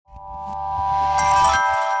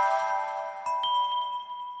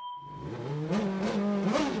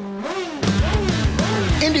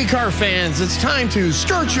IndyCar fans, it's time to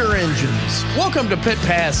start your engines. Welcome to Pit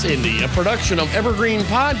Pass Indy, a production of Evergreen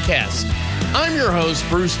Podcast. I'm your host,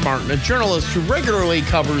 Bruce Martin, a journalist who regularly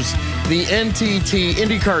covers the NTT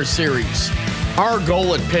IndyCar Series. Our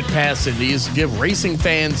goal at Pit Pass Indy is to give racing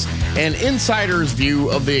fans an insider's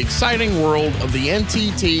view of the exciting world of the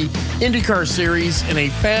NTT IndyCar Series in a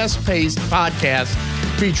fast-paced podcast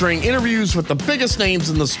featuring interviews with the biggest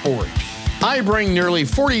names in the sport. I bring nearly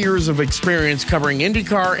 40 years of experience covering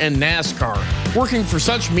IndyCar and NASCAR, working for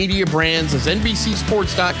such media brands as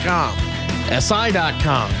NBCSports.com,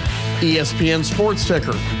 SI.com, ESPN Sports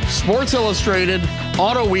Ticker, Sports Illustrated,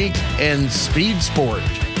 Auto Week, and Speed Sport.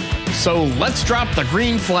 So let's drop the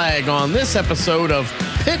green flag on this episode of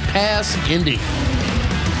Pit Pass Indy.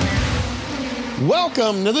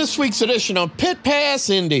 Welcome to this week's edition of Pit Pass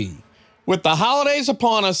Indy. With the holidays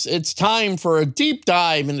upon us, it's time for a deep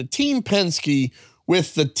dive into Team Penske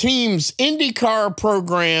with the team's IndyCar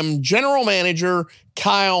program general manager,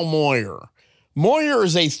 Kyle Moyer. Moyer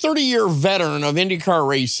is a 30-year veteran of IndyCar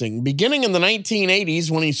racing, beginning in the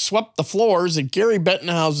 1980s when he swept the floors at Gary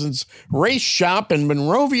Bettenhausen's race shop in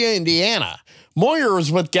Monrovia, Indiana. Moyer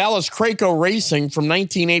was with Gallus Craco Racing from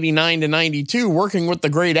 1989 to 92, working with the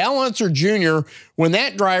great Al Unser Jr. when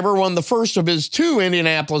that driver won the first of his two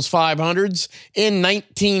Indianapolis 500s in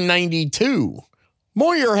 1992.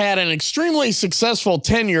 Moyer had an extremely successful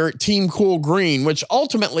tenure at Team Cool Green, which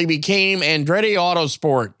ultimately became Andretti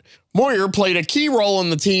Autosport. Moyer played a key role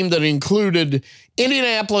in the team that included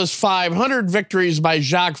Indianapolis 500 victories by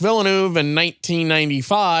Jacques Villeneuve in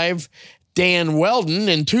 1995, Dan Wheldon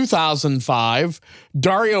in 2005,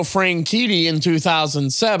 Dario Franchitti in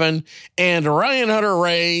 2007, and Ryan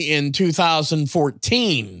Hunter-Reay in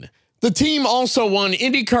 2014. The team also won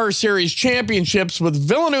IndyCar Series championships with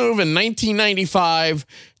Villeneuve in 1995,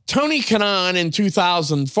 Tony Kanaan in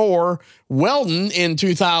 2004, Wheldon in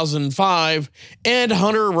 2005, and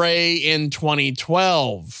Hunter-Reay in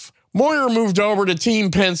 2012. Moyer moved over to Team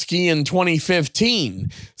Penske in 2015.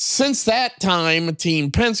 Since that time,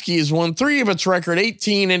 Team Penske has won 3 of its record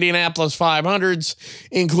 18 Indianapolis 500s,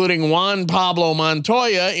 including Juan Pablo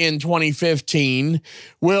Montoya in 2015,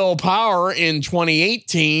 Will Power in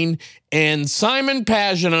 2018, and Simon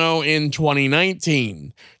Pagenaud in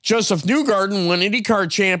 2019. Joseph Newgarden won IndyCar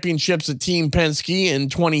championships at Team Penske in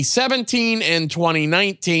 2017 and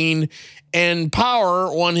 2019, and Power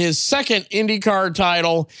won his second IndyCar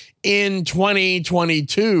title in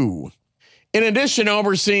 2022. In addition to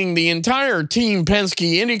overseeing the entire Team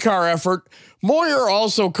Penske IndyCar effort, Moyer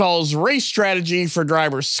also calls race strategy for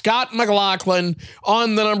driver Scott McLaughlin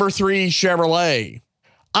on the number 3 Chevrolet.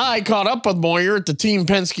 I caught up with Moyer at the Team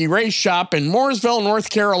Penske race shop in Mooresville, North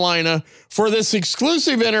Carolina for this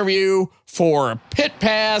exclusive interview for Pit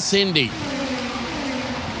Pass Indy.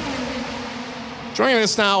 Joining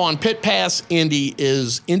us now on Pit Pass Indy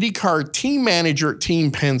is IndyCar team manager at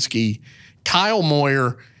Team Penske, Kyle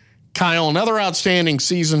Moyer. Kyle, another outstanding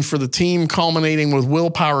season for the team, culminating with Will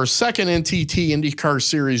Power's second NTT IndyCar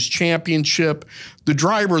Series championship. The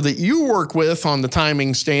driver that you work with on the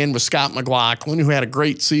timing stand was Scott McLaughlin, who had a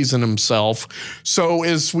great season himself. So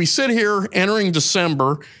as we sit here entering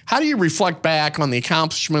December, how do you reflect back on the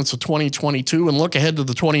accomplishments of 2022 and look ahead to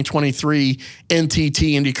the 2023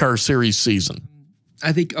 NTT IndyCar Series season?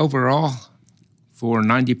 I think overall, for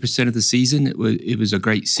 90% of the season, it was a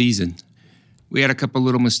great season. We had a couple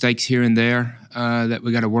little mistakes here and there that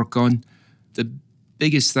we got to work on. The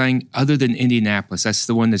biggest thing, other than Indianapolis, that's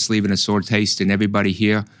the one that's leaving a sore taste in everybody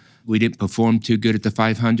here. We didn't perform too good at the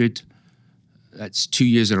 500. That's 2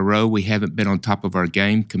 years in a row we haven't been on top of our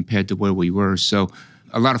game compared to where we were. So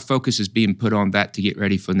a lot of focus is being put on that to get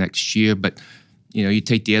ready for next year. But you know, you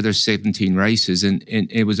take the other 17 races, and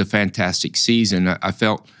it was a fantastic season. I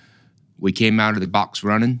felt we came out of the box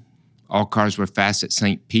running. All cars were fast at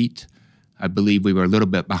St. Pete. I believe we were a little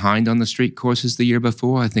bit behind on the street courses the year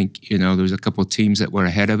before. I think, you know, there was a couple of teams that were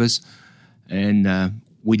ahead of us, and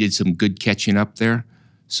we did some good catching up there.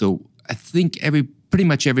 So I think pretty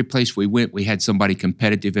much every place we went, we had somebody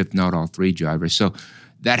competitive, if not all 3 drivers. So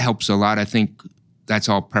that helps a lot. I think that's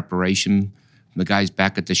all preparation. The guys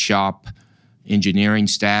back at the shop, engineering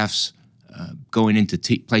staffs, going into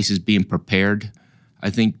places being prepared. I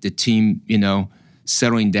think the team, you know,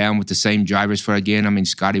 settling down with the same drivers for again. I mean,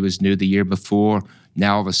 Scotty was new the year before.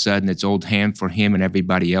 Now all of a sudden it's old hand for him and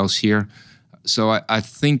everybody else here. So I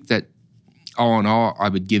think that all in all, I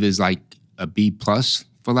would give is like a B+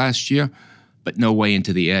 for last year, but no way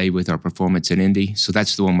into the A with our performance in Indy. So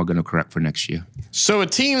that's the one we're going to correct for next year. So a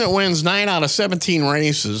team that wins 9 out of 17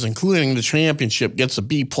 races, including the championship, gets a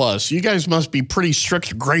B+. You guys must be pretty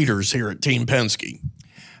strict graders here at Team Penske.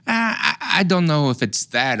 I don't know if it's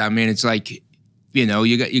that. I mean, it's like,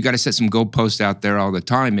 you got to set some goalposts out there all the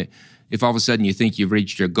time. If all of a sudden you think you've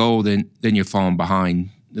reached your goal, then you're falling behind.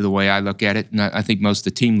 The way I look at it, and I think most of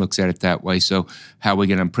the team looks at it that way. So how are we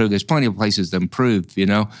going to improve? There's plenty of places to improve.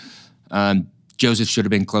 Joseph should have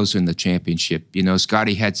been closer in the championship.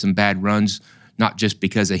 Scotty had some bad runs, not just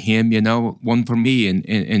because of him. One for me,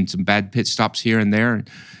 and some bad pit stops here and there.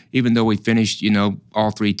 Even though we finished,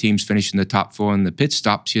 all three teams finished in the top 4 in the pit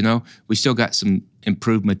stops, we still got some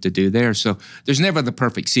improvement to do there. So there's never the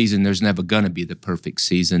perfect season. There's never going to be the perfect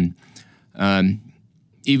season.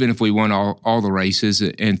 Even if we won all the races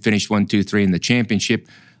and finished 1, 2, 3 in the championship,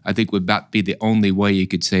 I think would about be the only way you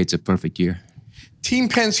could say it's a perfect year. Team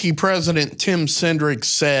Penske president Tim Cindric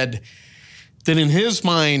said that in his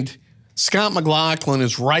mind, Scott McLaughlin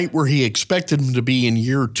is right where he expected him to be in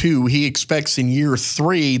year 2. He expects in year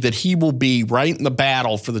 3 that he will be right in the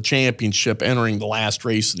battle for the championship entering the last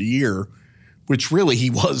race of the year, which really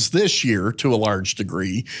he was this year to a large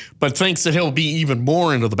degree, but thinks that he'll be even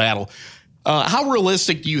more into the battle. How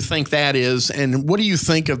realistic do you think that is, and what do you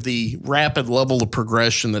think of the rapid level of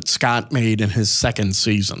progression that Scott made in his second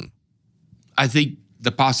season? I think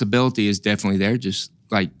the possibility is definitely there, just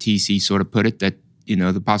like TC sort of put it, that,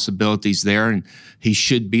 the possibility's there, and he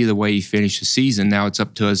should be the way he finished the season. Now it's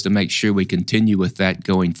up to us to make sure we continue with that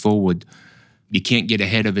going forward. You can't get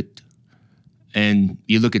ahead of it. And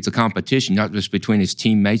you look at the competition, not just between his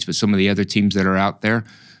teammates, but some of the other teams that are out there.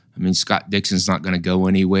 I mean, Scott Dixon's not going to go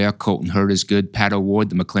anywhere. Colton Hurt is good. Pat O'Ward,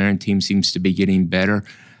 the McLaren team, seems to be getting better.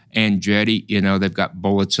 Andretti, they've got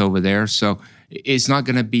bullets over there. So it's not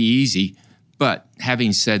going to be easy. But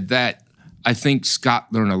having said that, I think Scott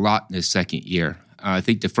learned a lot in his second year. I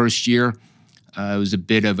think the first year it was a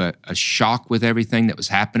bit of a shock with everything that was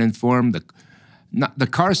happening for him. The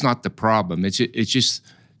car's not the problem. It's just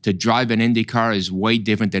to drive an Indy car is way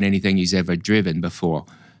different than anything he's ever driven before.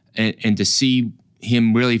 And to see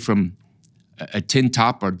him really from a tin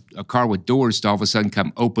top or a car with doors to all of a sudden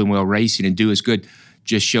come open wheel racing and do as good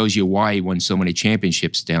just shows you why he won so many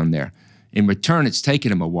championships down there. In return, it's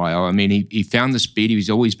taken him a while. I mean, he found the speed. He's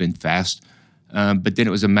always been fast. But then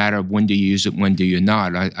it was a matter of when do you use it, when do you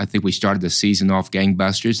not. I think we started the season off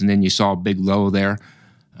gangbusters, and then you saw a big low there.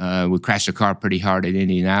 We crashed the car pretty hard at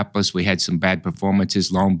Indianapolis. We had some bad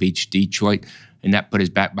performances, Long Beach, Detroit, and that put us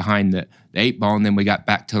back behind the 8 ball. And then we got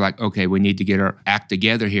back to okay, we need to get our act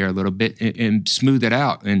together here a little bit and smooth it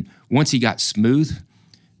out. And once he got smooth,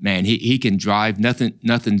 man, he can drive.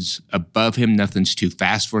 Nothing's above him. Nothing's too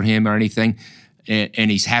fast for him or anything. And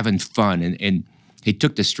he's having fun. And he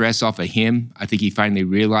took the stress off of him. I think he finally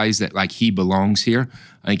realized that he belongs here.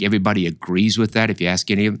 I think everybody agrees with that if you ask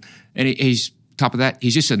any of them. And he's top of that,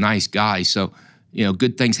 he's just a nice guy. So,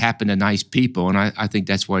 good things happen to nice people. And I think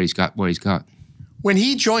that's why he's got what he's got. When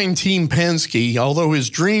he joined Team Penske, although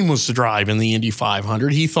his dream was to drive in the Indy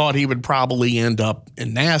 500, he thought he would probably end up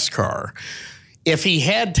in NASCAR. If he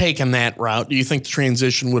had taken that route, do you think the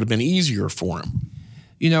transition would have been easier for him?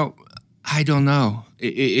 I don't know.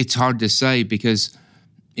 It's hard to say because,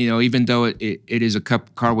 even though it is a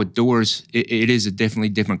car with doors, it is a definitely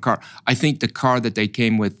different car. I think the car that they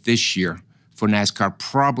came with this year for NASCAR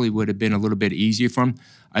probably would have been a little bit easier for him.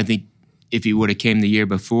 I think if he would have came the year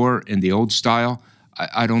before in the old style,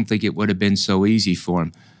 I don't think it would have been so easy for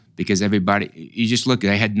him because you just look,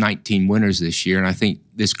 they had 19 winners this year, and I think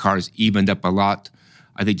this car has evened up a lot.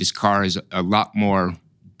 I think this car is a lot more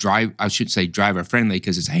driver-friendly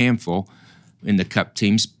because it's a handful in the Cup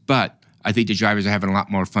teams, but I think the drivers are having a lot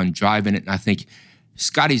more fun driving it, and I think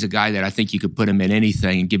Scotty's a guy that I think you could put him in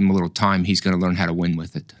anything and give him a little time, he's going to learn how to win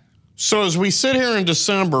with it. So as we sit here in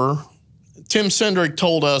December, Tim Cindric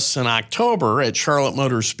told us in October at Charlotte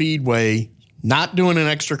Motor Speedway, not doing an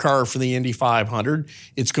extra car for the Indy 500.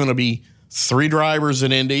 It's going to be 3 drivers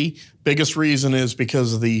at Indy. Biggest reason is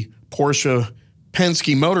because of the Porsche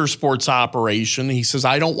Penske Motorsports operation. He says,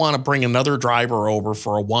 I don't want to bring another driver over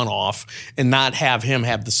for a one-off and not have him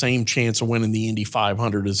have the same chance of winning the Indy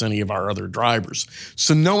 500 as any of our other drivers.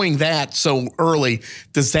 So knowing that so early,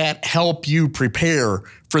 does that help you prepare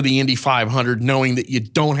for the Indy 500, knowing that you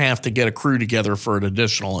don't have to get a crew together for an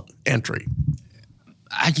additional entry?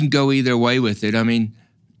 I can go either way with it. I mean,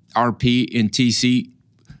 RP and TC,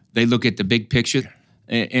 they look at the big picture,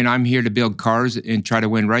 and I'm here to build cars and try to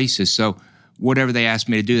win races. So whatever they ask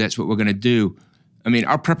me to do, that's what we're going to do. I mean,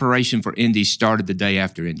 our preparation for Indy started the day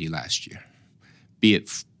after Indy last year. Be it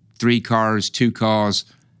 3 cars, 2 cars,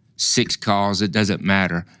 6 cars, it doesn't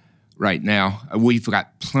matter right now. We've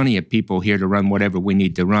got plenty of people here to run whatever we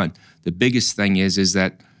need to run. The biggest thing is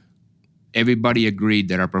that everybody agreed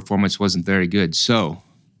that our performance wasn't very good. So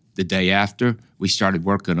the day after, we started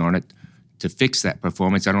working on it to fix that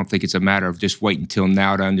performance. I don't think it's a matter of just waiting until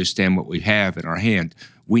now to understand what we have in our hand.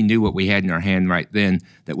 We knew what we had in our hand right then,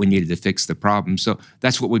 that we needed to fix the problem. So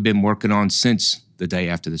that's what we've been working on since the day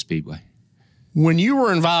after the Speedway. When you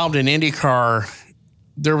were involved in IndyCar,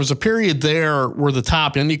 there was a period there where the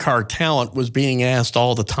top IndyCar talent was being asked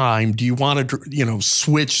all the time, do you want to,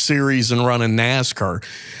 switch series and run in NASCAR?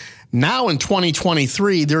 Now in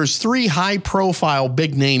 2023, there's 3 high-profile,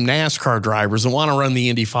 big-name NASCAR drivers that want to run the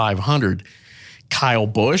Indy 500. Kyle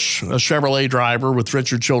Busch, a Chevrolet driver with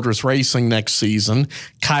Richard Childress Racing next season.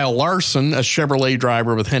 Kyle Larson, a Chevrolet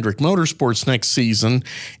driver with Hendrick Motorsports next season.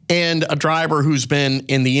 And a driver who's been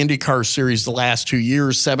in the IndyCar series the last 2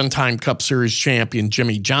 years, 7-time Cup Series champion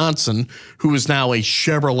Jimmie Johnson, who is now a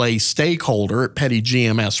Chevrolet stakeholder at Petty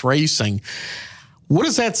GMS Racing. What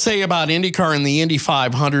does that say about IndyCar and the Indy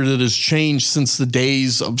 500 that has changed since the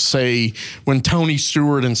days of, say, when Tony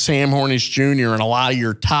Stewart and Sam Hornish Jr. and a lot of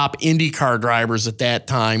your top IndyCar drivers at that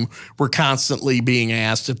time were constantly being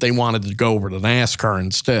asked if they wanted to go over to NASCAR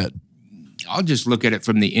instead? I'll just look at it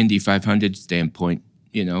from the Indy 500 standpoint.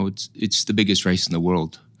 It's the biggest race in the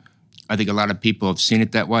world. I think a lot of people have seen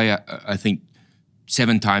it that way. I think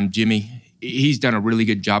 7-time Jimmy, he's done a really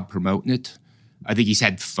good job promoting it. I think he's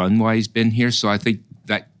had fun while he's been here, so I think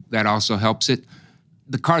that also helps it.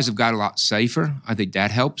 The cars have got a lot safer. I think that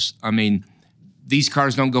helps. I mean, these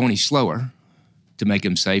cars don't go any slower to make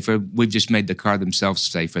them safer. We've just made the car themselves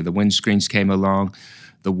safer. The windscreens came along.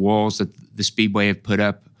 The walls that the Speedway have put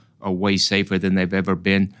up are way safer than they've ever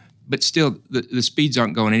been. But still, the speeds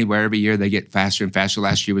aren't going anywhere. Every year they get faster and faster.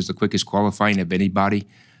 Last year was the quickest qualifying of anybody.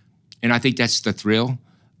 And I think that's the thrill.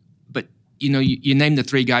 You name the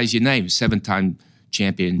 3 guys you named, 7-time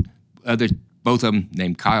champion. Both of them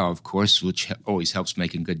named Kyle, of course, which always helps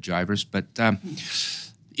making good drivers. But,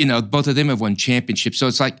 both of them have won championships. So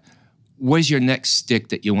it's like, where's your next stick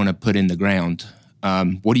that you want to put in the ground?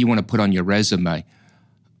 What do you want to put on your resume?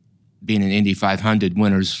 Being an Indy 500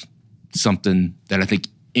 winner's something that I think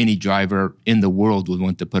any driver in the world would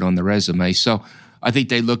want to put on the resume. So I think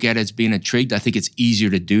they look at it as being intrigued. I think it's easier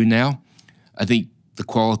to do now. I think the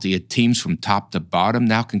quality of teams from top to bottom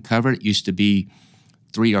now can cover it. It used to be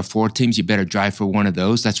 3 or 4 teams. You better drive for one of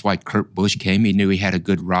those. That's why Kurt Busch came. He knew he had a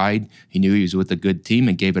good ride. He knew he was with a good team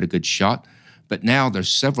and gave it a good shot. But now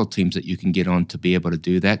there's several teams that you can get on to be able to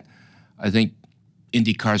do that. I think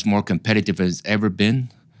IndyCar is more competitive than it's ever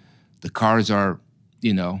been. The cars are,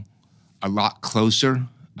 a lot closer.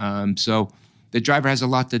 So the driver has a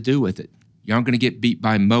lot to do with it. You aren't going to get beat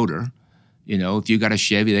by motor. If you got a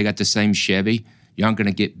Chevy, they got the same Chevy. You aren't going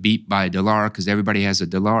to get beat by a Dallara because everybody has a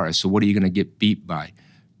Dallara. So what are you going to get beat by?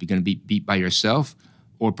 You're going to be beat by yourself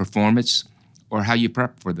or performance or how you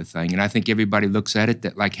prep for the thing. And I think everybody looks at it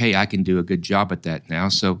that like, hey, I can do a good job at that now,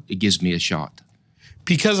 so it gives me a shot.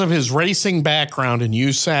 Because of his racing background in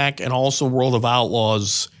USAC and also World of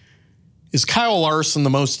Outlaws, is Kyle Larson the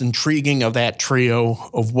most intriguing of that trio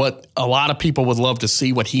of what a lot of people would love to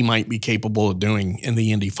see what he might be capable of doing in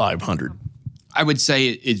the Indy 500? I would say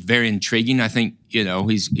it's very intriguing. I think,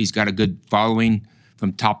 he's got a good following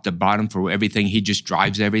from top to bottom for everything. He just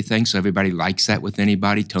drives everything, so everybody likes that with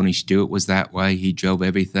anybody. Tony Stewart was that way. He drove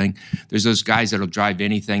everything. There's those guys that'll drive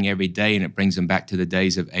anything every day, and it brings them back to the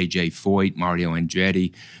days of A.J. Foyt, Mario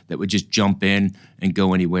Andretti, that would just jump in and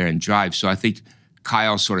go anywhere and drive. So I think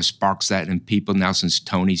Kyle sort of sparks that in people now since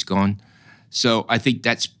Tony's gone. So I think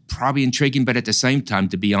that's probably intriguing, but at the same time,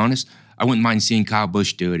 to be honest, I wouldn't mind seeing Kyle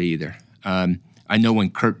Busch do it either. I know when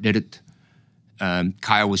Kurt did it,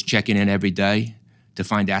 Kyle was checking in every day to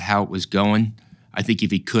find out how it was going. I think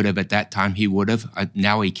if he could have at that time, he would have.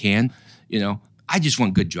 Now he can. I just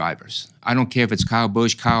want good drivers. I don't care if it's Kyle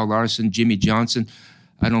Busch, Kyle Larson, Jimmie Johnson.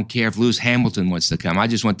 I don't care if Lewis Hamilton wants to come. I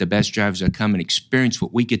just want the best drivers that come and experience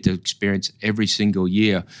what we get to experience every single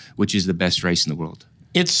year, which is the best race in the world.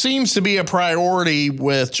 It seems to be a priority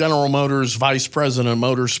with General Motors Vice President of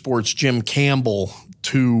Motorsports Jim Campbell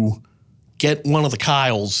to get one of the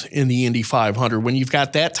Kyles in the Indy 500. When you've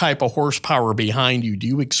got that type of horsepower behind you, do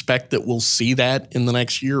you expect that we'll see that in the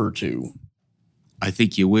next year or two? I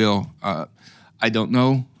think you will. I don't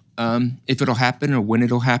know if it'll happen or when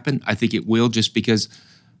it'll happen. I think it will just because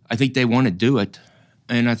I think they want to do it.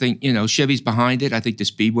 And I think, Chevy's behind it. I think the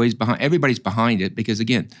Speedway's behind. Everybody's behind it because,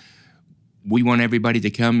 again, we want everybody to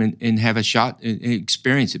come and have a shot and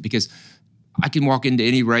experience it because I can walk into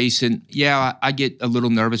any race and, I get a little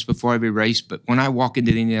nervous before every race, but when I walk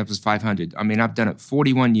into the Indianapolis 500, I've done it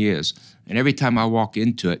 41 years, and every time I walk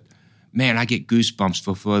into it, man, I get goosebumps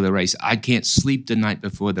before the race. I can't sleep the night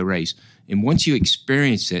before the race. And once you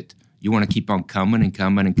experience it, you want to keep on coming and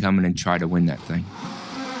coming and coming and try to win that thing.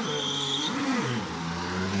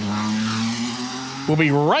 We'll be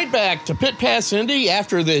right back to Pit Pass Indy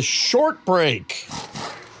after this short break.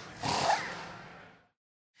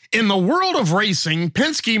 In the world of racing,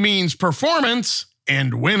 Penske means performance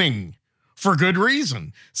and winning. For good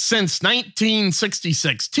reason. Since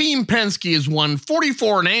 1966, Team Penske has won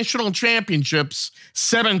 44 national championships,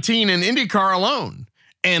 17 in IndyCar alone.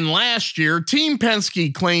 And last year, Team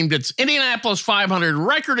Penske claimed its Indianapolis 500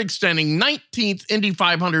 record-extending 19th Indy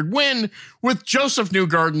 500 win, with Joseph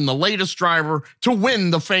Newgarden the latest driver to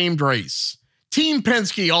win the famed race. Team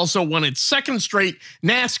Penske also won its second straight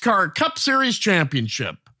NASCAR Cup Series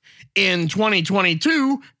championship. In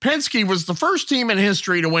 2022, Penske was the first team in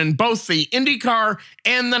history to win both the IndyCar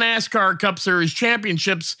and the NASCAR Cup Series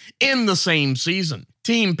championships in the same season.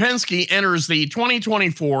 Team Penske enters the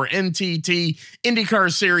 2024 NTT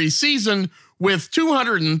IndyCar Series season with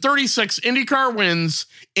 236 IndyCar wins,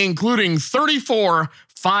 including 34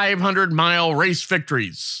 500-mile race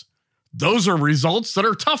victories. Those are results that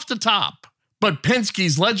are tough to top. But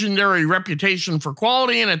Penske's legendary reputation for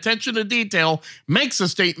quality and attention to detail makes a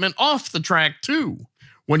statement off the track, too.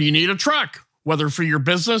 When you need a truck, whether for your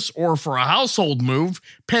business or for a household move,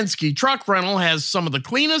 Penske Truck Rental has some of the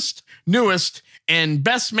cleanest, newest, and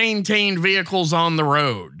best-maintained vehicles on the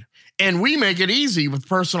road. And we make it easy with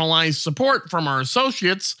personalized support from our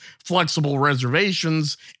associates, flexible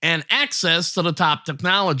reservations, and access to the top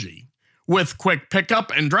technology. With quick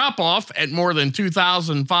pickup and drop-off at more than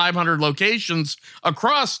 2,500 locations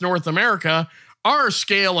across North America, our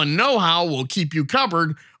scale and know-how will keep you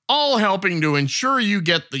covered, all helping to ensure you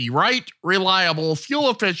get the right, reliable,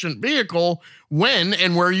 fuel-efficient vehicle when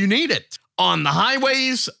and where you need it. On the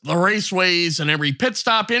highways, the raceways, and every pit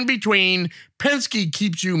stop in between, Penske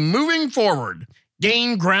keeps you moving forward.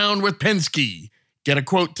 Gain ground with Penske. Get a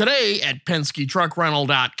quote today at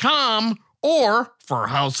PenskeTruckRental.com, or for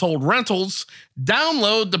household rentals,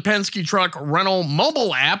 download the Penske Truck Rental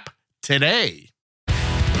mobile app today.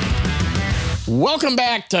 Welcome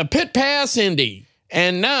back to Pit Pass Indy.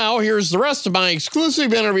 And now here's the rest of my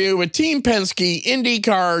exclusive interview with Team Penske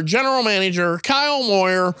IndyCar General Manager Kyle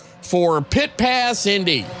Moyer for Pit Pass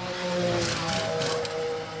Indy.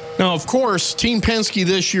 Now, of course, Team Penske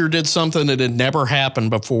this year did something that had never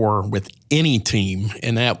happened before with any team,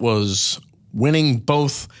 and that was winning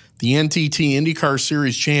both the NTT IndyCar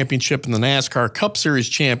Series Championship and the NASCAR Cup Series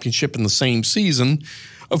Championship in the same season.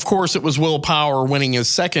 Of course, it was Will Power winning his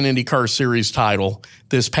second IndyCar Series title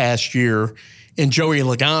this past year, and Joey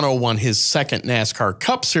Logano won his second NASCAR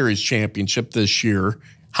Cup Series Championship this year.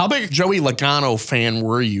 How big a Joey Logano fan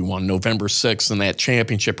were you on November 6th in that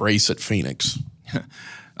championship race at Phoenix?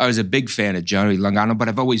 I was a big fan of Joey Logano, but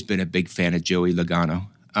I've always been a big fan of Joey Logano.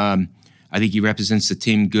 I think he represents the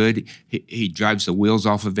team good. He drives the wheels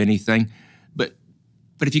off of anything. But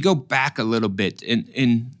if you go back a little bit,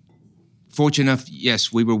 and fortunate enough,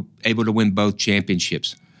 yes, we were able to win both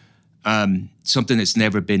championships, something that's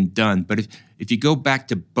never been done. But if you go back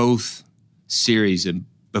to both series and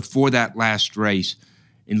before that last race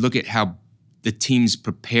and look at how the teams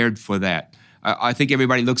prepared for that, I think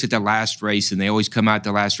everybody looks at the last race and they always come out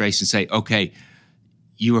the last race and say, okay,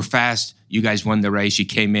 you were fast, you guys won the race, you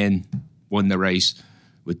came in, won the race.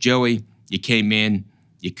 With Joey, you came in,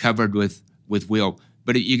 you covered with Will.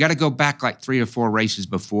 But you got to go back like 3 or 4 races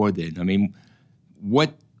before then. I mean,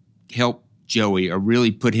 what helped Joey or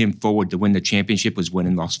really put him forward to win the championship was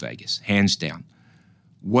winning Las Vegas, hands down.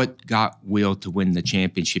 What got Will to win the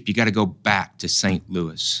championship? You got to go back to St.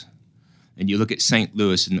 Louis. And you look at St.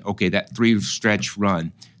 Louis and, okay, that 3-stretch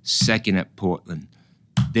run, second at Portland.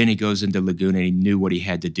 Then he goes into Laguna and he knew what he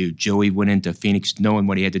had to do. Joey went into Phoenix knowing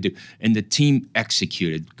what he had to do. And the team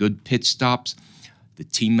executed. Good pit stops. The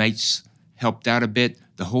teammates helped out a bit.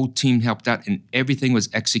 The whole team helped out, and everything was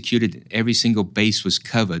executed. Every single base was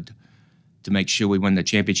covered to make sure we won the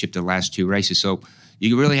championship the last 2 races. So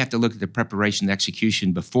you really have to look at the preparation and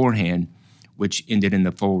execution beforehand, which ended in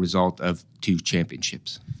the full result of 2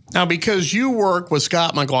 championships. Now, because you work with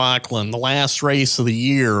Scott McLaughlin, the last race of the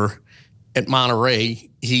year at Monterey,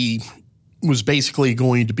 he was basically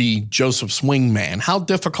going to be Joseph's wingman. How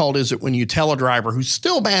difficult is it when you tell a driver who's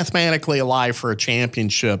still mathematically alive for a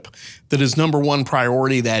championship that his number one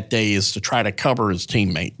priority that day is to try to cover his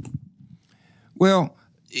teammate? Well,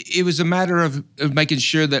 it was a matter of making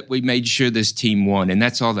sure that we made sure this team won, and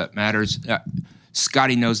that's all that matters.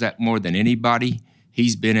 Scotty knows that more than anybody.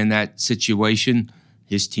 He's been in that situation.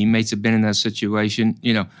 His teammates have been in that situation.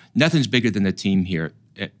 You know, nothing's bigger than the team here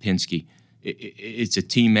at Penske. It's a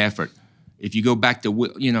team effort. If you go back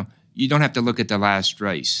to, you know, you don't have to look at the last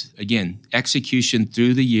race. Again, execution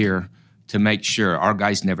through the year to make sure our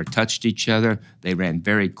guys never touched each other. They ran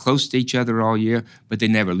very close to each other all year, but they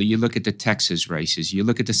never. You look at the Texas races, you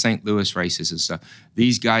look at the St. Louis races and stuff.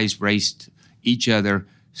 These guys raced each other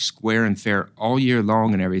square and fair all year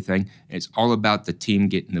long and everything. It's all about the team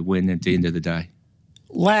getting the win at the end of the day.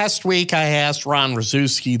 Last week, I asked Ron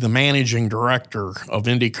Rzuski, the managing director of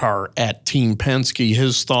IndyCar at Team Penske,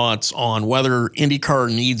 his thoughts on whether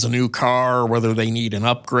IndyCar needs a new car, whether they need an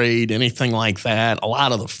upgrade, anything like that. A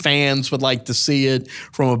lot of the fans would like to see it.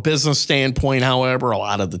 From a business standpoint, however, a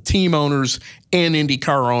lot of the team owners and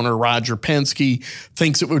IndyCar owner Roger Penske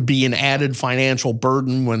thinks it would be an added financial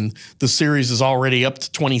burden when the series is already up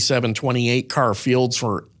to 27, 28 car fields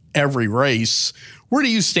for every race. Where do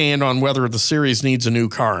you stand on whether the series needs a new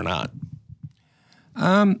car or not?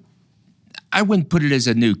 I wouldn't put it as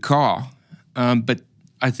a new car, but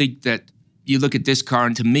I think that you look at this car,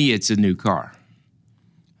 and to me, it's a new car.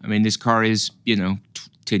 I mean, this car is, 10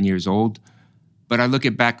 years old, but I look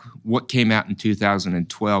at back what came out in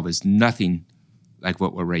 2012 is nothing like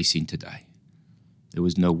what we're racing today. There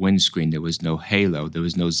was no windscreen, there was no halo, there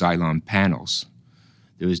was no Xylon panels,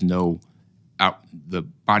 there was no the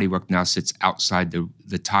bodywork now sits outside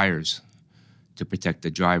the tires to protect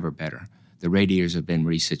the driver better. The radiators have been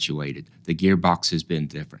resituated. The gearbox has been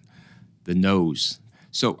different. The nose.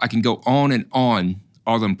 So I can go on and on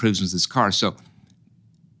all the improvements of this car. So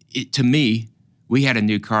to me, we had a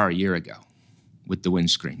new car a year ago with the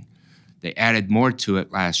windscreen. They added more to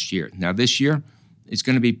it last year. Now this year, it's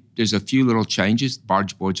going to be, there's a few little changes.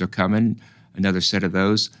 Barge boards are coming. Another set of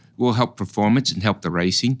those will help performance and help the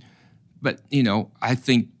racing. But, I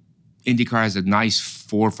think IndyCar has a nice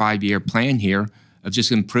 4 or 5 year plan here of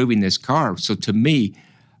just improving this car. So to me,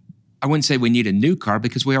 I wouldn't say we need a new car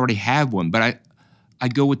because we already have one. But I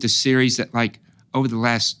go with the series that, like, over the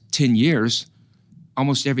last 10 years,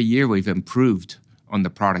 almost every year we've improved on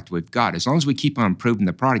the product we've got. As long as we keep on improving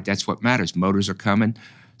the product, that's what matters. Motors are coming.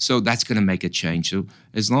 So that's going to make a change. So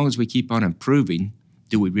as long as we keep on improving,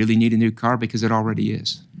 do we really need a new car? Because it already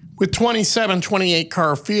is. With 27, 28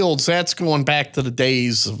 car fields, that's going back to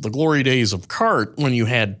the glory days of kart when you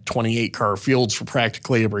had 28 car fields for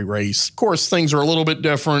practically every race. Of course, things are a little bit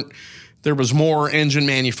different. There was more engine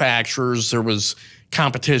manufacturers. There was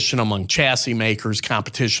competition among chassis makers,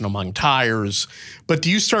 competition among tires. But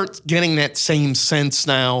do you start getting that same sense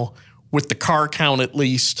now with the car count at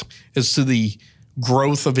least as to the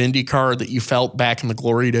growth of IndyCar that you felt back in the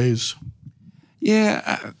glory days?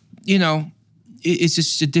 Yeah, it's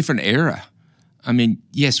just a different era. I mean,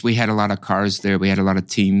 yes, we had a lot of cars there. We had a lot of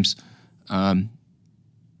teams. But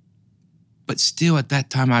still, at that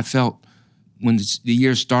time, I felt when the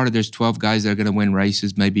year started, there's 12 guys that are going to win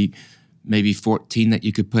races, maybe 14 that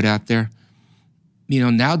you could put out there.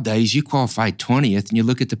 Nowadays, you qualify 20th, and you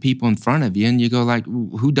look at the people in front of you, and you go like,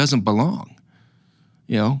 who doesn't belong?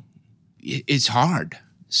 It's hard.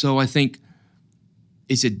 So I think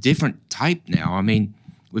it's a different type now. I mean,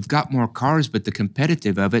 we've got more cars, but the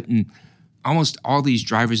competitive of it, and almost all these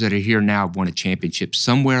drivers that are here now have won a championship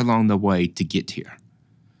somewhere along the way to get here.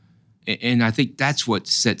 And I think that's what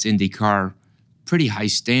sets IndyCar pretty high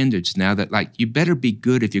standards now, that, like, you better be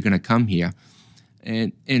good if you're going to come here.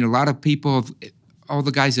 And a lot of people, all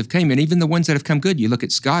the guys have came, and even the ones that have come good, you look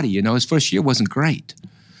at Scotty, his first year wasn't great.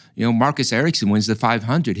 Marcus Ericsson wins the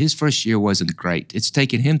 500. His first year wasn't great. It's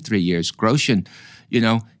taken him 3 years. Grosjean,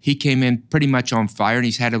 he came in pretty much on fire, and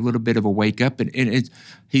he's had a little bit of a wake up, and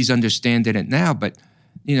he's understanding it now. But,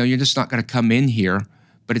 you're just not going to come in here.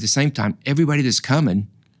 But at the same time, everybody that's coming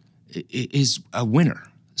is a winner.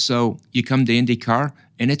 So you come to IndyCar,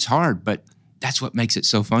 and it's hard, but that's what makes it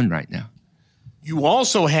so fun right now. You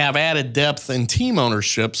also have added depth in team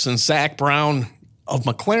ownership since Zach Brown of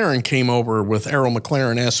McLaren came over with Arrow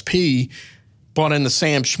McLaren SP, bought into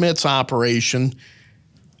Sam Schmidt's operation.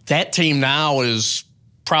 That team now is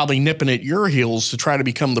probably nipping at your heels to try to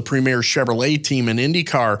become the premier Chevrolet team in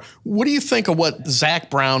IndyCar. What do you think of what Zach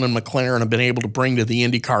Brown and McLaren have been able to bring to the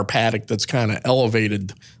IndyCar paddock that's kind of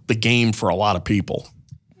elevated the game for a lot of people?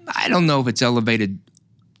 I don't know if it's elevated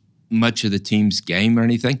much of the team's game or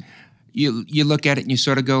anything. You look at it and you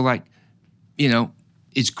sort of go like,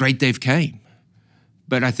 it's great they've came.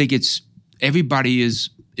 But I think it's everybody is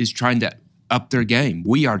trying to up their game.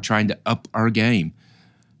 We are trying to up our game.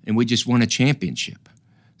 And we just won a championship.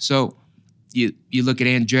 So you look at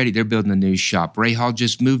Andretti, they're building a new shop. Ray Hall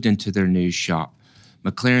just moved into their new shop.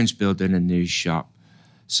 McLaren's building a new shop.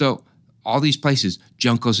 So all these places,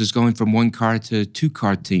 Juncos is going from 1-car to a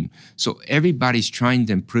 2-car team. So everybody's trying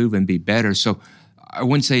to improve and be better. So I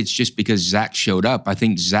wouldn't say it's just because Zach showed up. I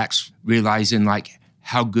think Zach's realizing like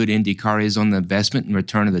how good IndyCar is on the investment and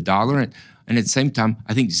return of the dollar. And And at the same time,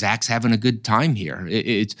 I think Zach's having a good time here.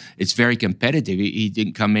 It's very competitive. He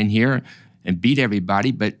didn't come in here and beat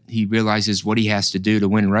everybody, but he realizes what he has to do to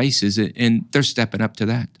win races, and they're stepping up to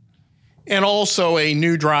that. And also a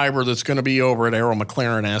new driver that's going to be over at Arrow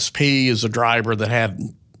McLaren SP is a driver that had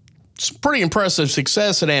some pretty impressive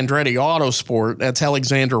success at Andretti Autosport. That's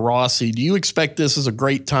Alexander Rossi. Do you expect this is a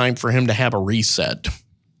great time for him to have a reset?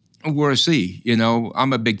 We'll see.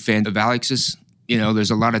 I'm a big fan of Alex's.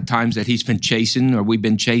 There's a lot of times that he's been chasing, or we've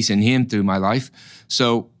been chasing him through my life.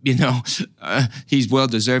 So, he's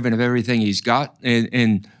well-deserving of everything he's got.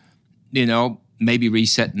 And maybe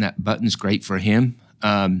resetting that button's great for him.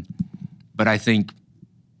 But I think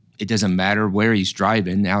it doesn't matter where he's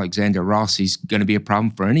driving. Alexander Rossi's going to be a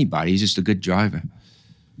problem for anybody. He's just a good driver.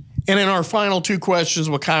 And in our final two questions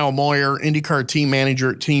with Kyle Moyer, IndyCar team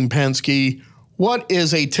manager at Team Penske, what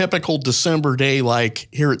is a typical December day like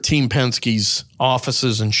here at Team Penske's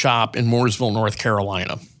offices and shop in Mooresville, North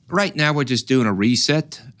Carolina? Right now, we're just doing a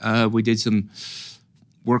reset. We did some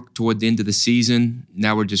work toward the end of the season.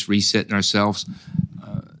 Now we're just resetting ourselves.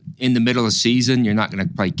 In the middle of the season, you're not going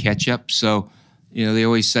to play catch-up. So, they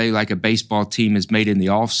always say like a baseball team is made in the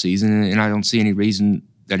off-season, and I don't see any reason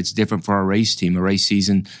that it's different for our race team. A race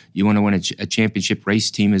season, you want to win a championship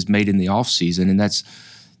race team is made in the off-season, and that's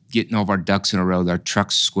getting all of our ducks in a row, our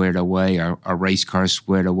trucks squared away, our race cars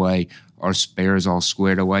squared away, our spares all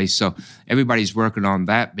squared away. So everybody's working on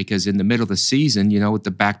that because in the middle of the season, with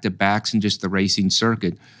the back-to-backs and just the racing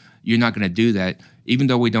circuit, you're not going to do that. Even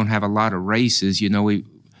though we don't have a lot of races,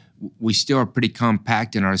 we still are pretty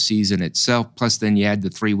compact in our season itself. Plus, then you add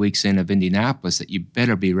the 3 weeks in of Indianapolis that you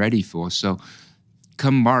better be ready for. So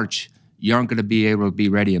come March, you aren't going to be able to be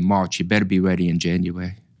ready in March. You better be ready in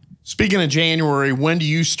January. Speaking of January, when do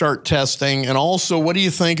you start testing? And also, what do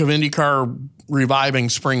you think of IndyCar reviving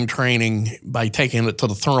spring training by taking it to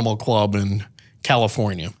the Thermal Club in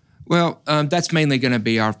California? Well, that's mainly going to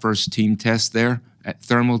be our first team test there at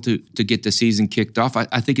Thermal to get the season kicked off.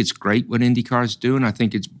 I think it's great what IndyCar's doing. I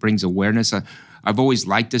think it brings awareness. I've always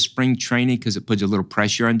liked the spring training because it puts a little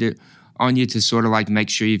pressure on you to sort of like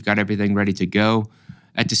make sure you've got everything ready to go.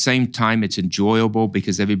 At the same time, it's enjoyable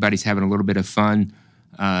because everybody's having a little bit of fun.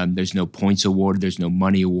 There's no points awarded. There's no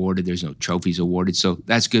money awarded. There's no trophies awarded. So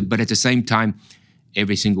that's good. But at the same time,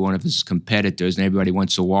 every single one of us is competitors, and everybody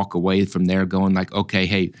wants to walk away from there going like, okay,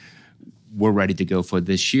 hey, we're ready to go for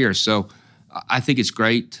this year. So I think it's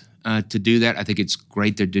great to do that. I think it's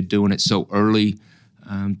great that they're doing it so early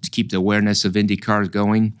to keep the awareness of IndyCar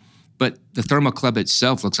going. But the Thermal Club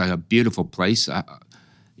itself looks like a beautiful place.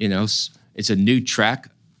 It's a new track.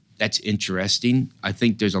 That's interesting. I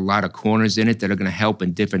think there's a lot of corners in it that are going to help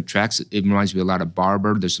in different tracks. It reminds me a lot of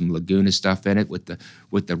Barber. There's some Laguna stuff in it with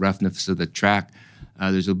the roughness of the track.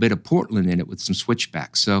 There's a bit of Portland in it with some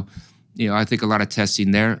switchbacks. So, I think a lot of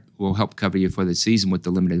testing there will help cover you for the season with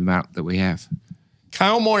the limited amount that we have.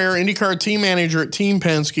 Kyle Moyer, IndyCar team manager at Team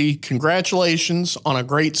Penske, congratulations on a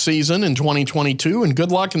great season in 2022, and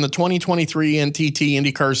good luck in the 2023 NTT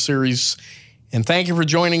IndyCar Series. And thank you for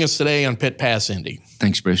joining us today on Pit Pass Indy.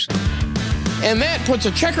 Thanks, Bruce. And that puts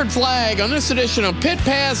a checkered flag on this edition of Pit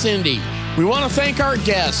Pass Indy. We want to thank our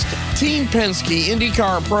guest, Team Penske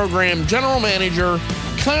IndyCar Program General Manager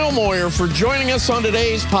Kyle Moyer, for joining us on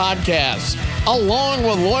today's podcast. Along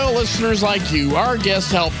with loyal listeners like you, our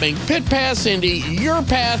guests help make Pit Pass Indy your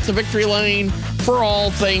path to victory lane for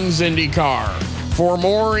all things IndyCar. For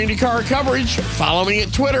more IndyCar coverage, follow me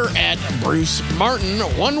at Twitter at Bruce Martin,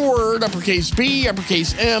 one word, uppercase B,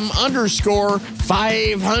 uppercase M,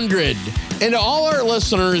 _500. And to all our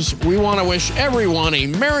listeners, we want to wish everyone a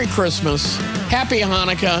Merry Christmas, Happy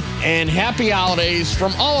Hanukkah, and Happy Holidays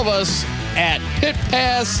from all of us at Pit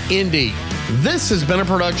Pass Indy. This has been a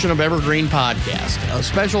production of Evergreen Podcast. A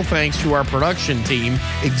special thanks to our production team.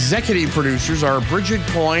 Executive producers are Bridget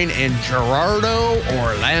Coyne and Gerardo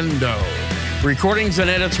Orlando. Recordings and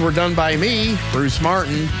edits were done by me, Bruce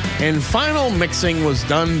Martin, and final mixing was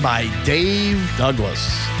done by Dave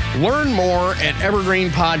Douglas. Learn more at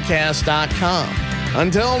evergreenpodcast.com.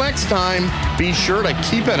 Until next time, be sure to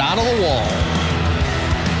keep it out of the wall.